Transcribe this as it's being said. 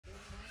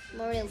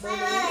More than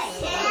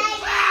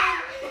loading.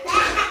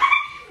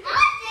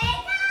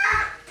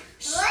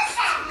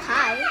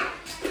 Hi.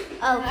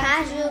 Oh,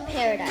 Casual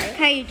Paradise.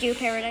 Kaiju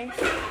Paradise.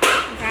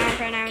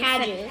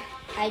 Casual.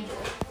 Casual.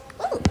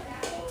 Ooh.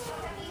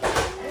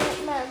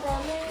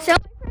 So my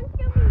friend's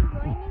gonna be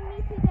joining me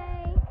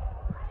today.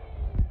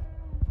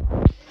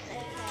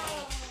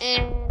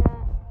 And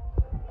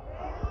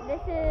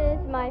this is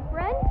my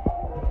friend,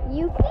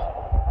 Yuki.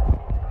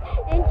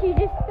 And she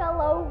just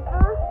fell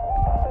over.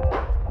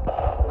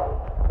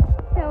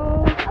 So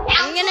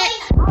I'm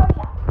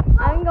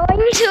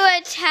going to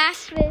attack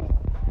this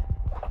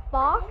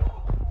box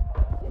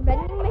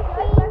vending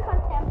machine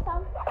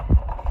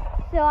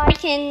so I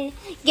can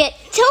get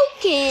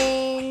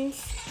tokens.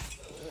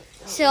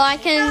 So I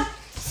can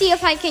see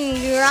if I can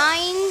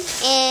grind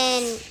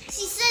and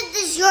She said,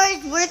 does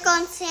yours work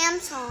on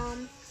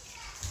Samsung?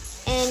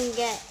 and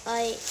get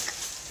like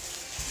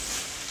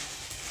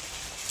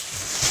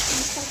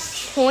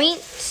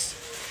points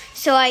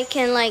so I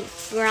can like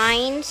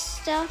grind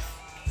stuff.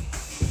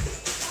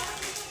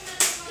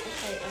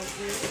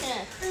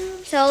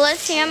 So let's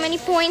see how many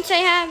points I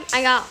have.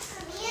 I got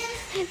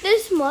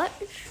this much.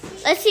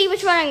 Let's see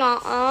which one I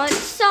got. Oh, it's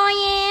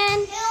cyan.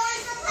 Who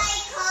wants to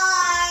play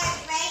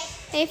cards, right?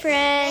 Hey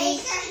friend.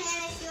 Raise your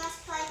hand if you want to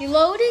play You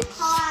loaded?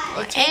 cards.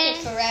 It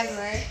takes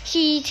forever.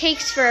 She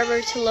takes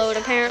forever to load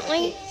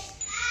apparently.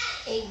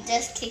 It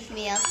just kicked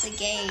me out the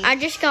game. I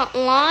just got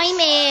lime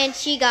and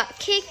she got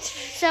kicked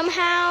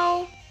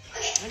somehow.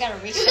 I gotta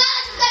reset. You guys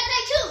gotta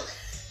play too.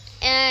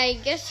 And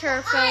I guess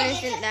her phone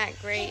isn't that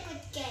great.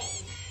 Game.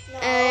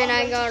 And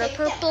I got a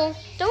purple.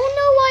 Don't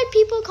know why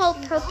people call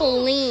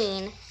purple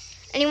lean.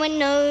 Anyone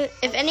know?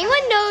 If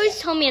anyone knows,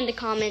 tell me in the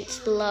comments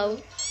below.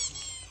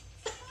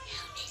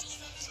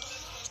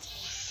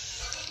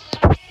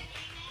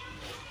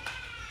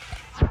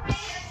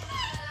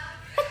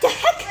 What the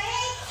heck?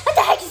 What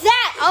the heck is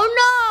that?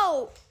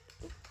 Oh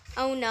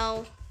no! Oh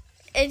no!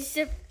 It's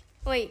just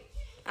wait.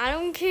 I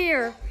don't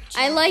care.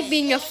 I like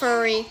being a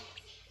furry.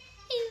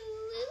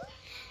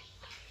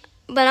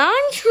 But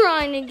I'm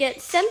trying to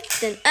get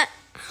something.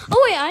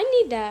 Oh wait, I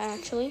need that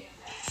actually.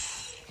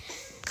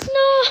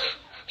 No,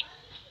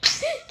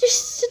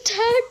 just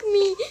attack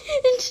me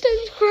instead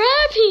of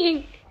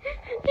grabbing.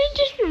 It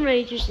just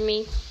enrages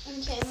me.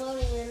 Okay, I'm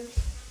loading in.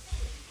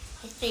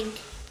 I think.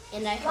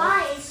 And I hope.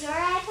 Why? Is your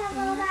iPad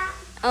low back?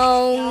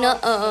 Oh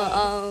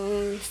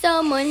no!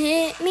 Someone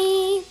hit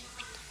me,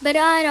 but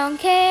I don't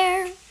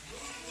care.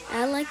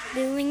 I like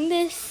doing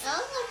this.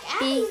 Oh, look,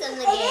 Abby's in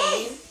the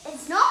game.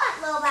 It's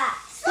not low back.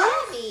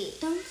 Abby.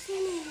 Don't say my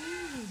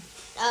name.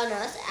 Oh no,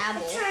 it's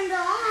Abby. Turned on.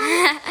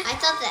 I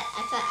thought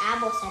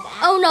Abby said Abby.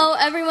 Oh no!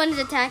 Everyone's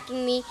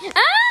attacking me.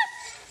 Ah!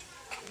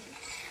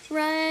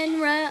 Run,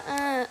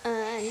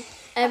 run!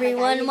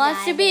 Everyone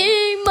wants to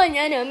be my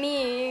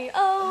enemy.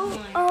 Oh,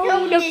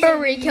 the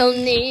furry killed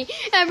me.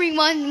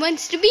 Everyone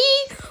wants to be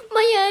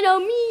my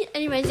enemy.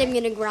 Anyways, I'm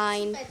gonna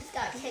grind. I just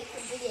got kicked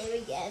from the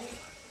game again.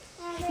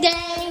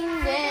 Dang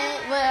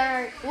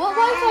it! What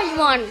Wi-Fi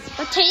you on?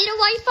 Potato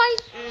Wi-Fi?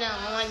 No,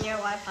 I'm on your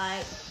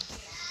Wi-Fi.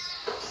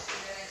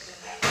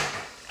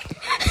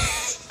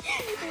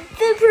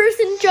 The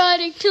person tried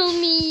to kill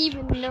me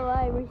even though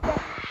I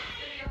reset.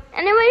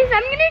 Anyways,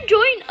 I'm gonna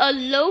join a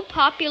low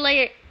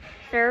populated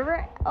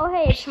server. Oh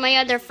hey, it's my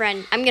other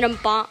friend. I'm gonna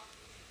bonk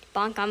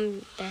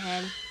on the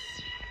head.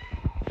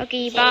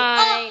 Okay,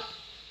 bye.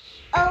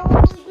 Oh,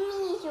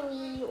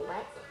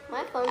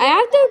 My phone. I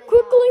have to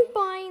quickly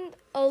find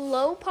a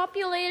low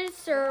populated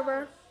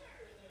server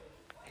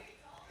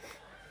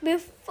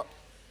before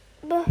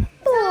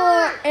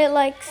it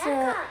likes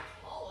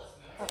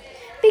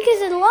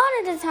because a lot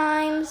of the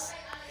times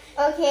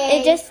Okay.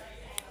 it just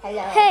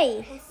Hello.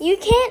 hey, you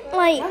can't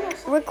like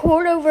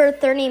record over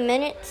 30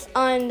 minutes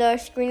on the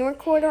screen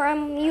recorder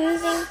I'm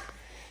using.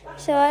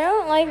 So I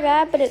don't like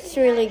that, but it's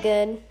really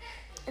good.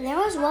 And there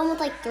was one with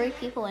like 3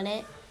 people in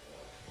it.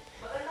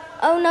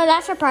 Oh no,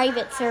 that's a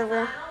private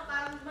server.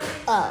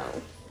 Oh.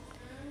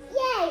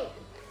 Yay.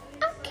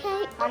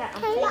 Okay,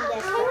 Okay.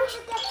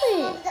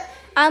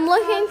 I'm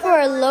looking for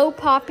a low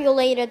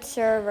populated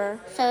server.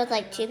 So it's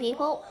like 2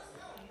 people?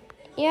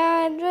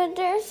 Yeah, but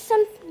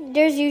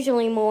there's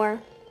usually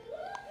more.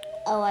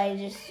 Oh,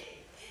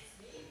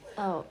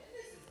 Oh.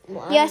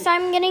 Well, Yes,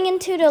 I'm getting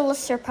into the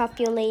lesser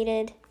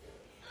populated.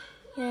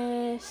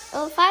 Yes.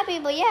 Oh, 5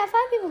 people. Yeah, 5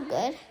 people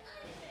good.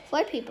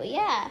 4 people.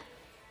 Yeah.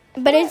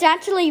 But it's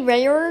actually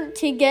rare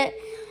to get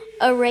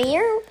a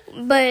rare.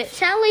 But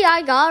sadly,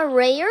 I got a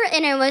rare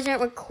and I wasn't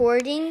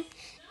recording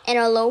in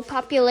a low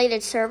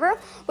populated server,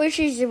 which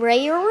is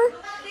rarer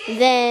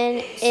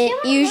than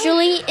it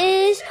usually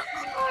is.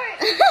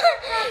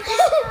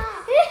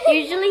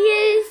 Usually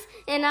is.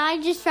 And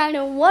I just found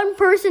a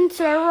one-person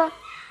server.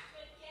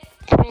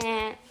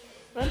 And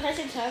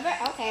 1-person server?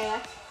 Okay.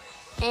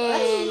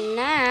 And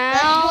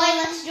now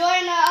Let's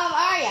join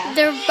Arya.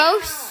 they're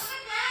both.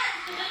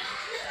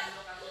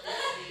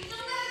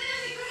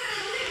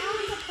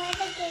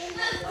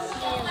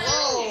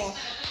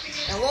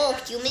 Hello,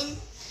 human.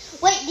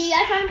 Wait, do you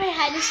guys want to play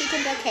hide and seek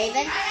in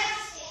Brookhaven?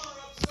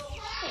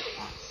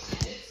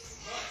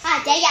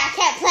 dang it, I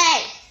can't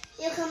play.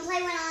 You can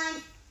play when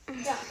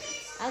I'm done.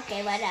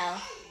 Okay, what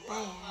else?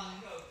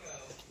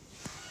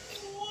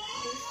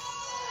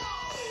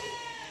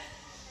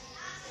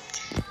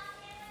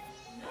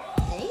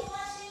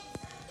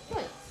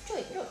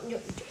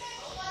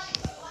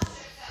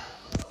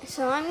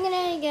 So I'm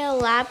gonna get a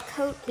lab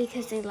coat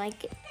because I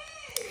like it.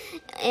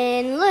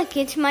 And look,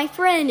 it's my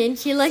friend, and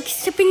she likes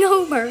sipping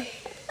over.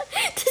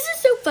 This is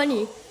so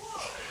funny.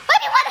 What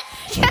do you want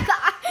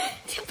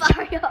to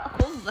borrow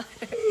over?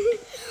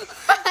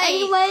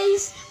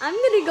 Anyways, I'm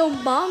gonna go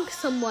bonk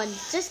someone.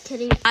 Just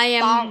kidding. I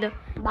am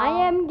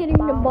getting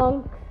the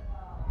bonk.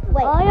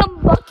 Wait. I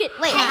am bucket.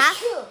 Wait, Cat.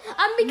 huh?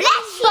 I'm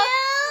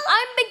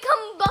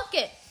become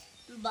bucket.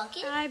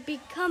 Bucket? I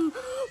become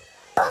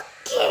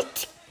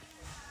bucket.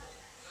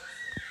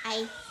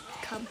 I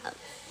come up.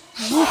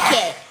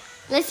 Bucket.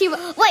 Let's see what.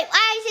 Wait,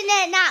 why isn't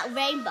it not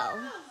rainbow?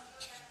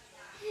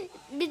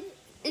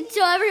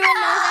 So everyone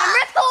knows I'm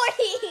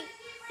recording.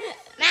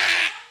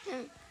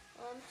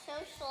 I'm so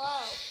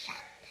slow.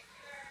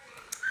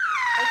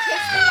 It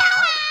kicks me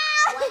out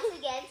once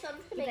again, so I'm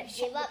just gonna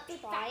give up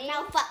trying. No,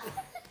 fuck.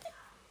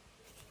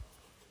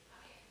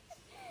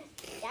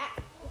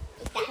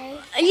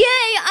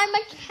 Yay! I'm a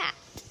cat.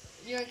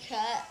 You're a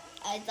cat.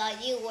 I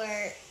thought you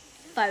were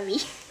furry.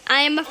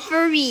 I am a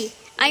furry.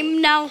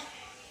 I'm now.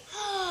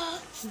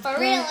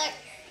 Furry alert.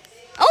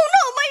 Oh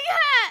no, my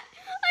hat!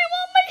 I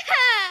want my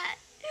hat!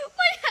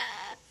 My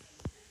hat!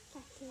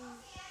 Oh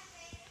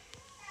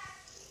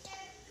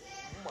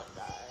my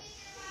god.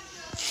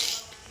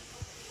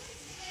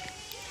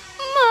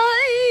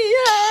 My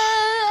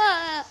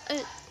hat!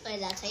 Wait,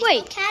 that's how you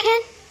Wait, spell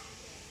cat?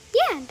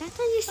 Yeah, that's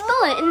how you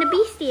spell it in the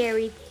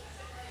bestiary.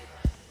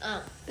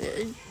 Oh.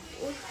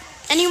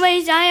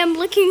 Anyways, I am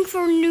looking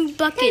for a new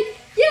bucket.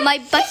 My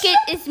bucket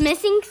is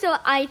missing, so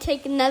I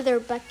take another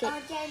bucket.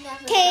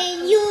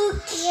 Can you?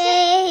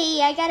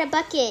 Yay, I got a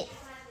bucket.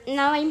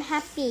 Now I'm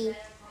happy.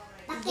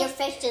 Your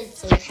face is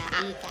so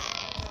happy.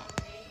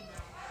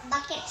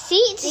 Bucket.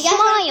 See, it's a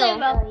smile.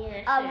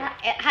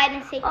 Hide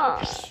and seek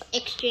Oh.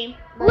 extreme.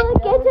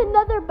 Look, it's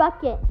another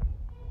bucket.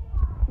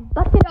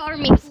 Bucket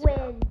army.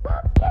 Win.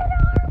 Bucket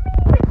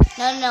army.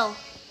 No.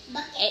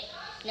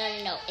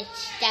 No.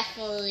 It's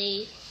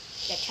definitely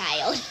the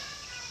child.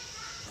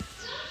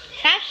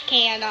 Trash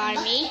can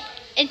army.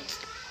 It's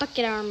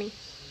bucket army.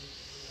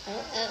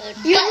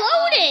 You're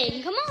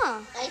loading. Come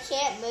on. I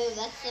can't move.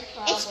 That's the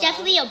problem. It's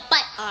definitely a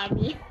butt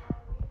army.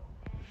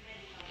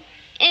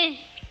 Eh.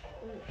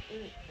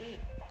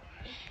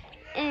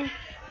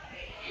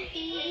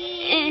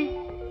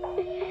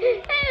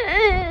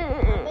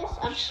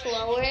 I'm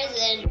slower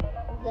than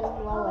the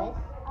lowest.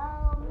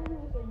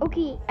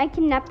 Okay, I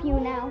can nap you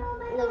now.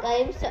 Look,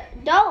 I'm so.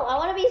 No, I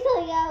want to be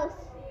something else.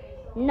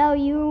 No,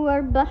 you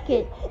are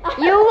bucket.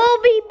 You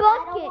will be I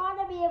bucket. don't want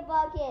to be a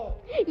bucket.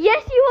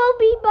 Yes, you will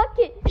be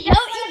bucket. You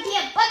don't want to be a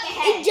bucket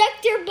head.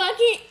 Eject your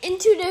bucket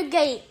into the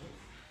gate.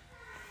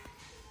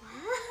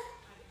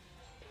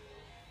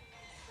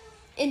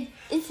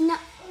 It's not.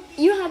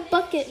 You have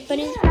bucket, but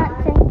it's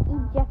not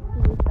saying eject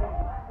you.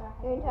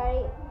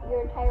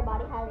 Your entire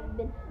body has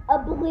been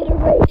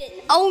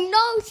obliterated. Oh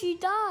no, she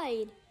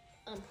died.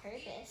 On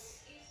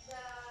purpose.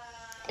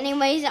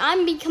 Anyways,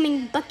 I'm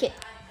becoming bucket.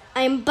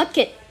 I am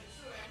bucket.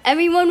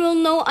 Everyone will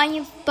know I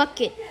am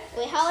bucket.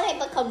 Wait, how would I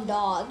become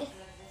dog?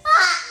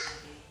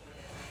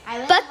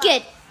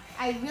 Bucket.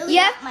 I really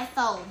Yeah. want my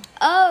phone.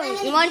 Oh,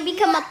 you want to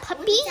become a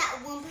puppy?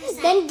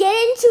 Then get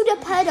into the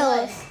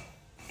puddles.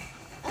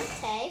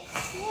 Okay.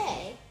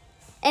 Yay.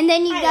 And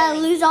then you gotta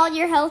lose all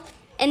your health.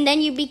 And then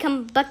you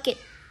become bucket.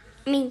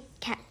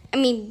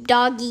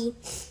 Doggy.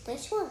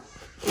 Which one?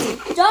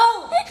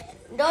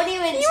 Don't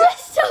even. You are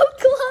so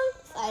close.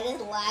 I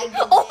just lagged.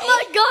 Oh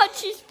my god,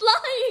 she's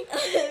flying.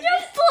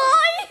 You're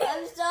flying.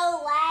 I'm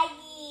so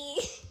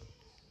laggy.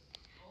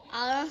 I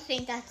don't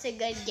think that's a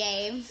good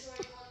game.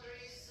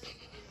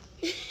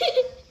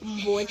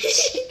 What?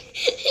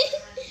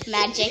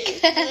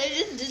 Magic. They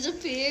just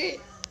disappeared.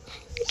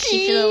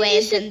 She flew away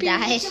and then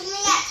died. It's only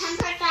at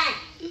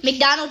 10%.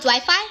 McDonald's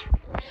Wi-Fi?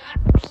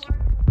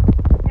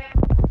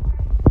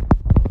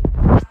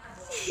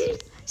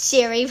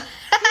 Siri.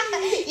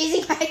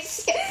 Using my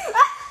Siri.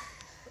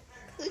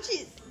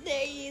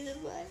 They're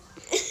using mine.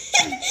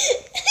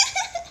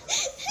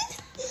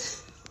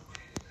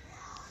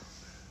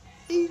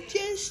 You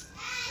just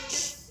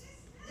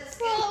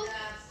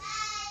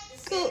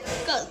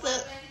got the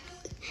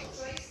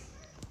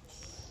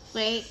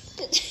wait.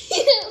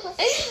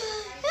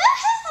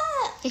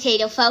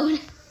 Potato phone.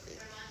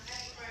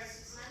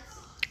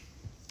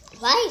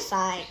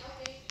 Wi-Fi.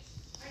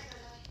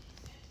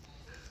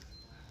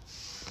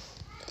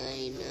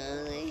 I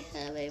know they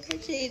have a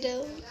potato.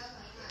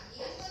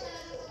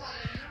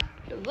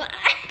 What?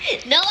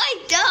 No,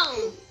 I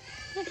don't.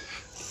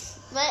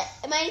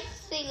 My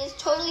thing is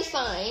totally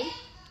fine.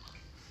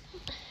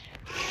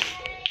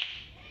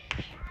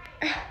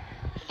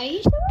 Are you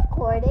still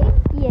recording?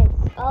 Yes.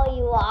 Oh,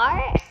 you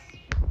are?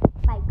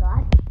 My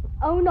God.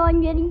 Oh no,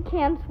 I'm getting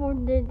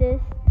canceled. Did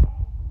this?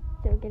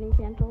 Still getting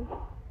canceled.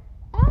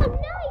 Oh no,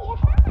 your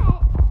hat.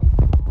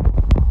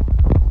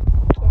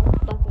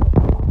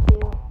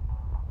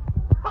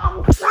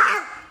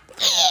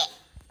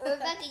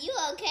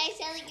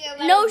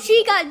 no,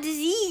 she got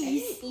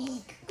disease.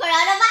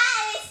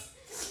 Coronavirus.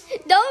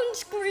 Don't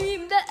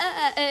scream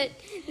that.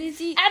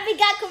 Disease. Abby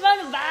got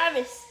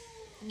coronavirus.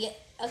 Yeah.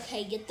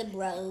 Okay, get the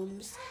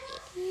brooms.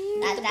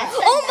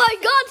 Oh my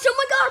God!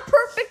 Someone got a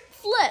perfect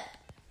flip.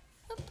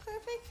 A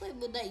perfect flip.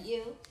 Was that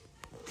you?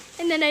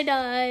 And then I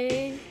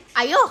died.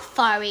 Are you a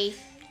furry?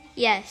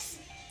 Yes.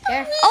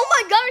 Oh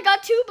my God! I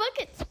got 2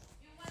 buckets.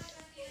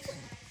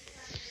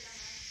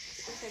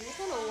 I'm just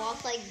gonna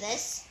walk like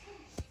this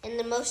in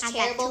the most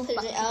terrible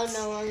position. Oh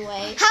no, wrong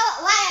way.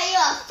 Why are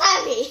you a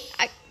furry?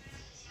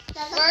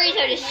 Furries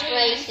are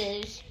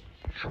disgraces.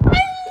 Why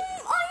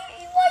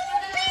you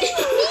being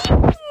mean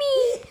to me?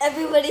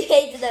 Everybody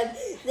hates them.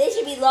 They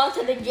should be locked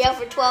up in jail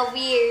for 12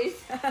 years.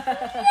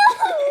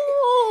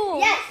 No.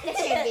 Yes, they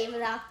should be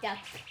locked up.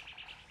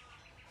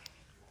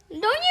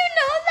 Don't you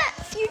know that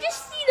you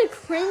just see the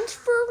cringe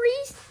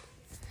furries?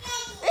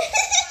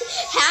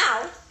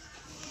 How?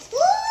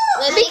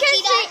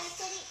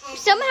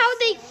 Because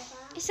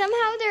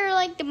somehow they're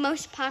like the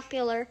most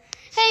popular.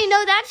 Hey,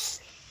 no, that's.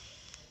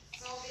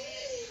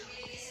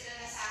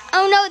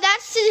 Oh no,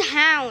 that's the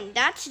hound.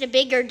 That's the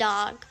bigger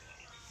dog.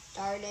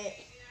 Darn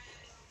it.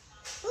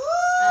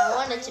 I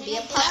want it to be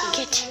a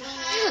puppy.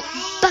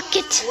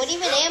 Bucket. What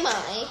even am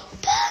I?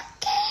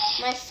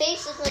 Bucket. My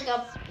face looks like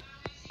a...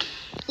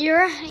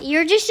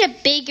 You're just a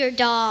bigger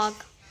dog.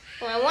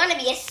 Well, I want to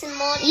be a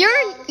small dog.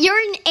 You're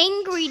an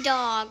angry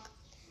dog.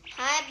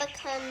 I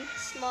become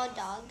small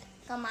dog.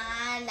 Come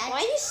on. Why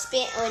are you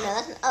spam? Oh no,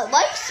 that's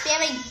why are you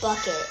spamming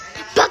bucket?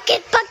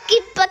 Bucket,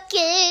 bucket,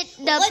 bucket.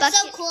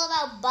 What's so cool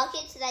about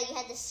buckets that you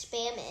had to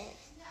spam it?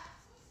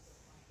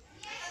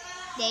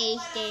 They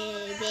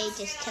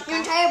just took your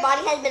entire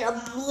body has been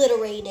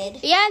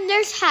obliterated. Yeah, and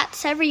there's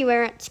hats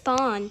everywhere at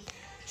spawn.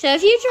 So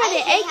if you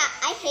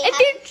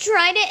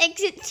try to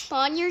exit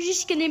spawn, you're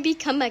just gonna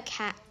become a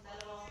cat.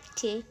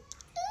 Catty.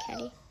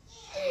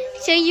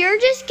 So you're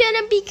just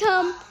gonna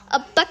become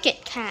a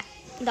bucket cat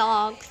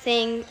dog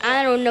thing.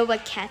 I don't know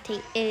what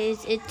catty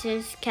is. It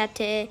is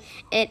catty.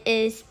 It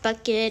is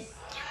bucket.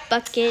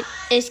 Bucket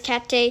is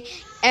catty.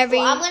 I'm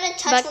gonna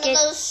touch one of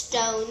those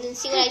stones and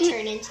see what I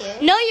turn into.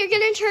 No, you're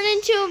gonna turn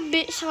into a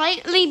bit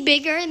slightly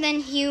bigger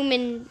than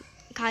human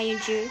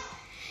kaiju.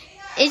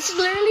 It's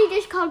literally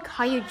just called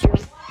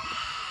kaiju.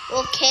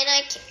 Well,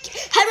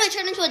 how do I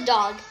turn into a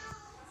dog?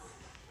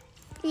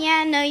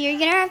 Yeah, no, you're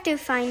gonna have to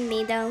find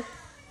me though.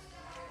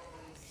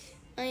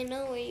 I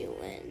know where you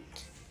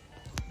went.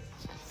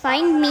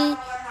 Find me,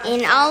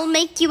 and I'll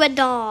make you a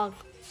dog.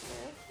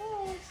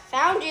 Okay.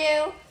 Found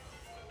you.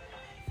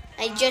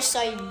 I just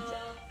saw you.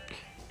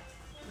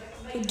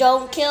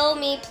 Don't kill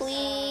me,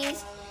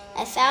 please.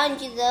 I found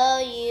you though,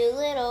 you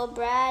little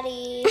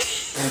bratty.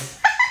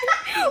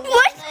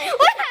 What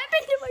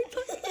happened to my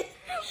bucket?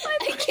 I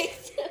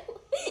kicked him.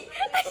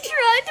 I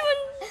tried to.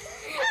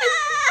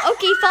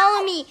 Okay,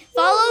 follow me.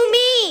 Follow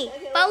me.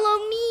 Okay. Follow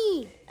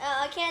me.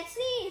 I can't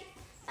see.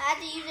 I had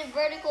to use it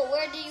vertical.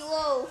 Where do you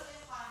go?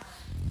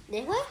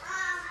 This way?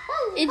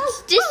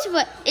 It's this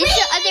way. It's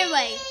the other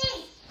way.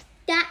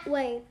 That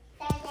way.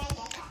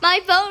 My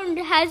phone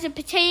has a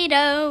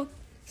potato.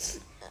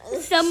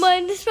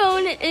 Someone's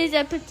phone is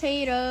a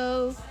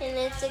potato. And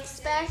it's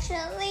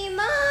especially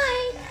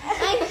mine.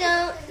 I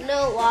don't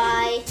know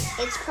why.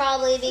 It's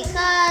probably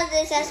because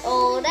it's as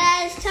old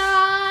as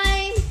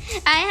time.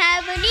 I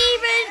have an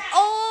even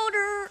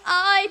older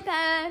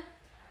iPad.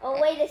 Oh,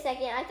 wait a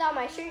second. I thought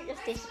my shirt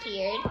just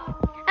disappeared.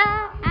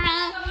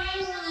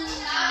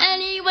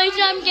 Anyways,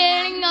 I'm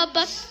getting a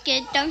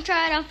bucket. Don't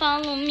try to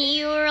follow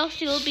me or else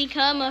you'll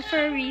become a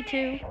furry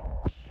too.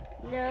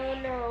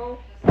 No.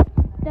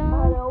 I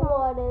don't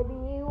want to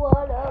be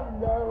one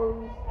of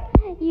those.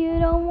 You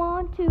don't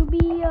want to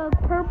be a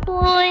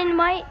purple and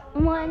white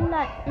one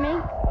that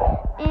makes,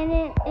 and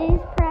it is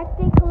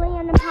practically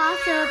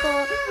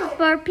impossible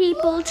for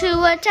people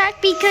to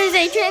attack because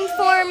they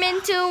transform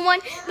into one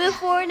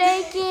before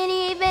they can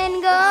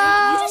even go.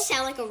 You just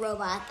sound like a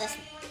robot. At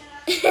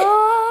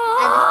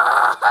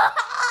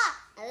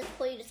this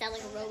point, you just sound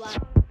like a robot.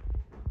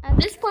 At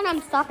this point,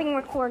 I'm stopping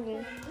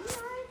recording.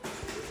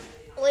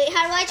 Wait,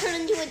 how do I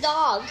turn into a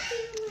dog?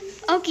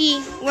 Okay,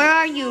 where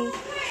are you?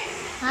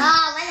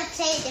 I'm gonna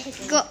play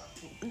difficult.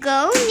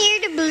 Go near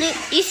the blue.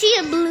 You see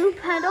the blue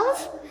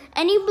petals?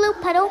 Any blue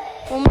petal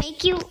will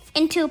make you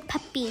into a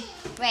puppy.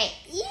 Right.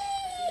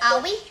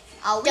 Are we?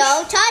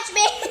 Don't touch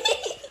me.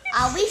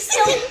 Are we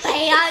so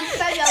bad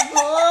for the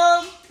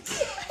room?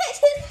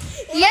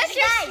 Yes,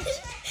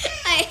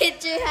 I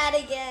hit your head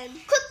again.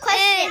 Quick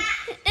question.